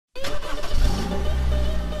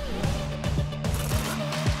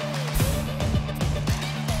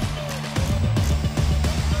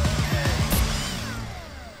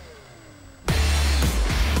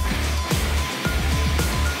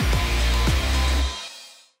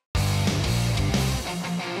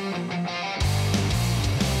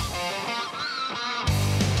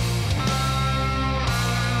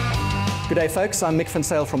Good day folks, I'm Mick van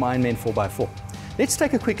Zyl from Ironman 4x4. Let's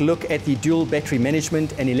take a quick look at the dual battery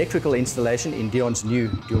management and electrical installation in Deon's new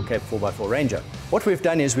dual cab 4x4 Ranger. What we've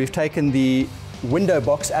done is we've taken the window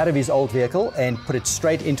box out of his old vehicle and put it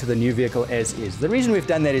straight into the new vehicle as is. The reason we've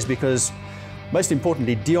done that is because, most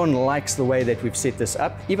importantly, Deon likes the way that we've set this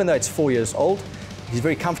up. Even though it's 4 years old, he's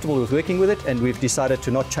very comfortable with working with it, and we've decided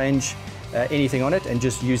to not change anything on it and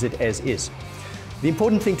just use it as is. The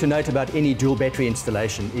important thing to note about any dual battery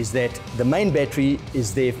installation is that the main battery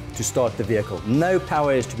is there to start the vehicle. No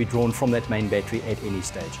power is to be drawn from that main battery at any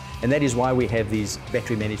stage. And that is why we have these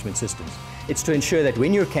battery management systems. It's to ensure that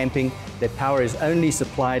when you're camping, that power is only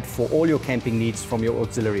supplied for all your camping needs from your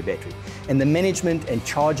auxiliary battery. And the management and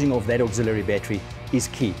charging of that auxiliary battery is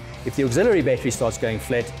key. If the auxiliary battery starts going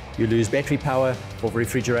flat, you lose battery power for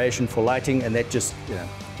refrigeration, for lighting, and that just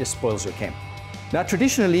spoils your camp. Now,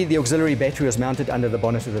 traditionally, the auxiliary battery was mounted under the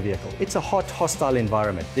bonnet of the vehicle. It's a hot, hostile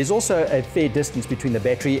environment. There's also a fair distance between the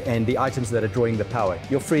battery and the items that are drawing the power,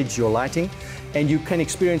 your fridge, your lighting, and you can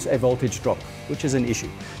experience a voltage drop, which is an issue.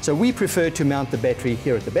 So we prefer to mount the battery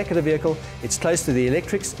here at the back of the vehicle. It's close to the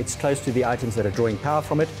electrics, it's close to the items that are drawing power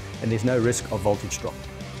from it, and there's no risk of voltage drop.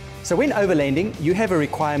 So when overlanding, you have a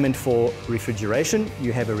requirement for refrigeration,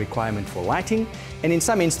 you have a requirement for lighting, and in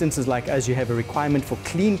some instances like us, you have a requirement for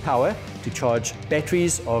clean power to charge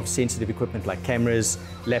batteries of sensitive equipment like cameras,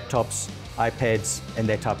 laptops, iPads, and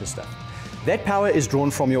that type of stuff. That power is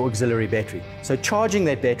drawn from your auxiliary battery. So charging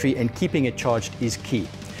that battery and keeping it charged is key.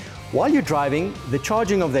 While you're driving, the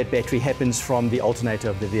charging of that battery happens from the alternator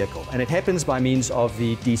of the vehicle, and it happens by means of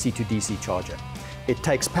the DC to DC charger. It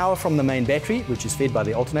takes power from the main battery, which is fed by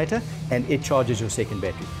the alternator, and it charges your second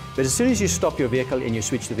battery. But as soon as you stop your vehicle and you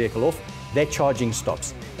switch the vehicle off, that charging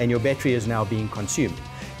stops, and your battery is now being consumed.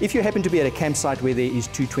 If you happen to be at a campsite where there is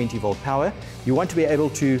 220-volt power, you want to be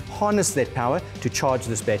able to harness that power to charge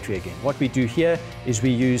this battery again. What we do here is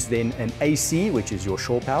we use then an AC, which is your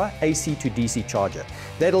shore power, AC to DC charger.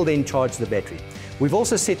 That'll then charge the battery. We've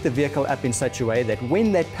also set the vehicle up in such a way that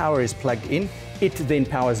when that power is plugged in, it then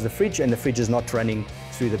powers the fridge, and the fridge is not running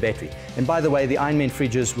through the battery. And by the way, the Ironman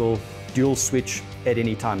fridges will dual switch at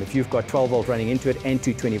any time. If you've got 12 volt running into it and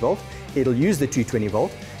 220 volt, it'll use the 220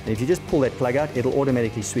 volt, and if you just pull that plug out, it'll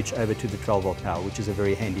automatically switch over to the 12 volt power, which is a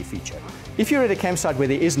very handy feature. If you're at a campsite where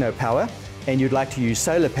there is no power and you'd like to use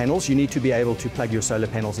solar panels, you need to be able to plug your solar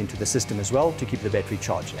panels into the system as well to keep the battery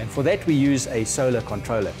charged. And for that, we use a solar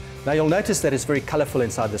controller. Now you'll notice that it's very colorful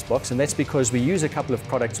inside this box, and that's because we use a couple of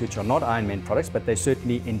products which are not Ironman products, but they're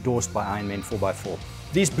certainly endorsed by Ironman 4x4.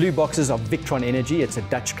 These blue boxes are Victron Energy. It's a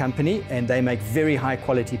Dutch company, and they make very high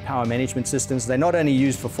quality power management systems. They're not only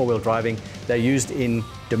used for four-wheel driving, they're used in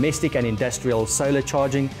domestic and industrial solar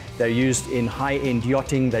charging, they're used in high-end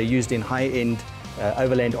yachting, they're used in high-end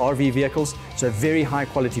overland RV vehicles, so a very high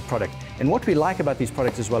quality product. And what we like about these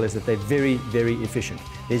products as well is that they're very, very efficient.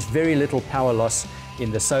 There's very little power loss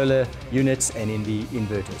in the solar units and in the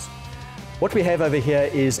inverters. What we have over here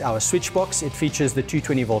is our switch box. It features the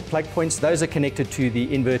 220 volt plug points. Those are connected to the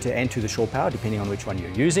inverter and to the shore power, depending on which one you're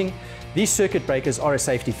using. These circuit breakers are a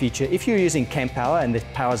safety feature. If you're using camp power and the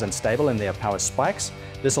power is unstable and there are power spikes,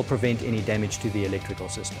 this will prevent any damage to the electrical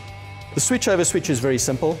system. The switchover switch is very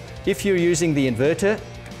simple. If you're using the inverter,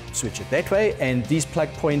 switch it that way, and these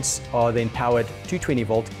plug points are then powered 220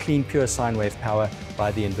 volt clean pure sine wave power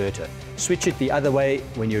by the inverter. Switch it the other way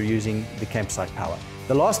when you're using the campsite power.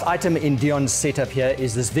 The last item in Deon's setup here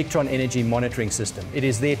is this Victron energy monitoring system. It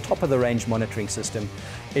is their top of the range monitoring system.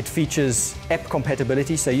 It features app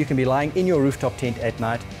compatibility, so you can be lying in your rooftop tent at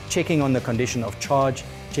night, checking on the condition of charge,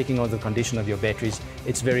 checking on the condition of your batteries.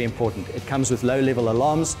 It's very important. It comes with low-level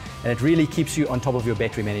alarms, and it really keeps you on top of your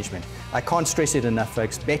battery management. I can't stress it enough,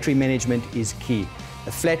 folks. Battery management is key.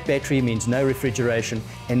 A flat battery means no refrigeration,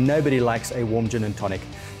 and nobody likes a warm gin and tonic.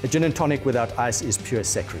 A gin and tonic without ice is pure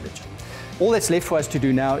sacrilege. All that's left for us to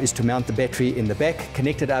do now is to mount the battery in the back,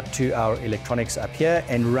 connect it up to our electronics up here,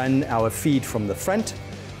 and run our feed from the front,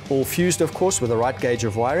 all fused of course with the right gauge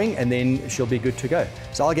of wiring, and then she'll be good to go.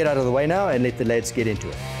 So I'll get out of the way now and let the lads get into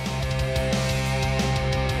it.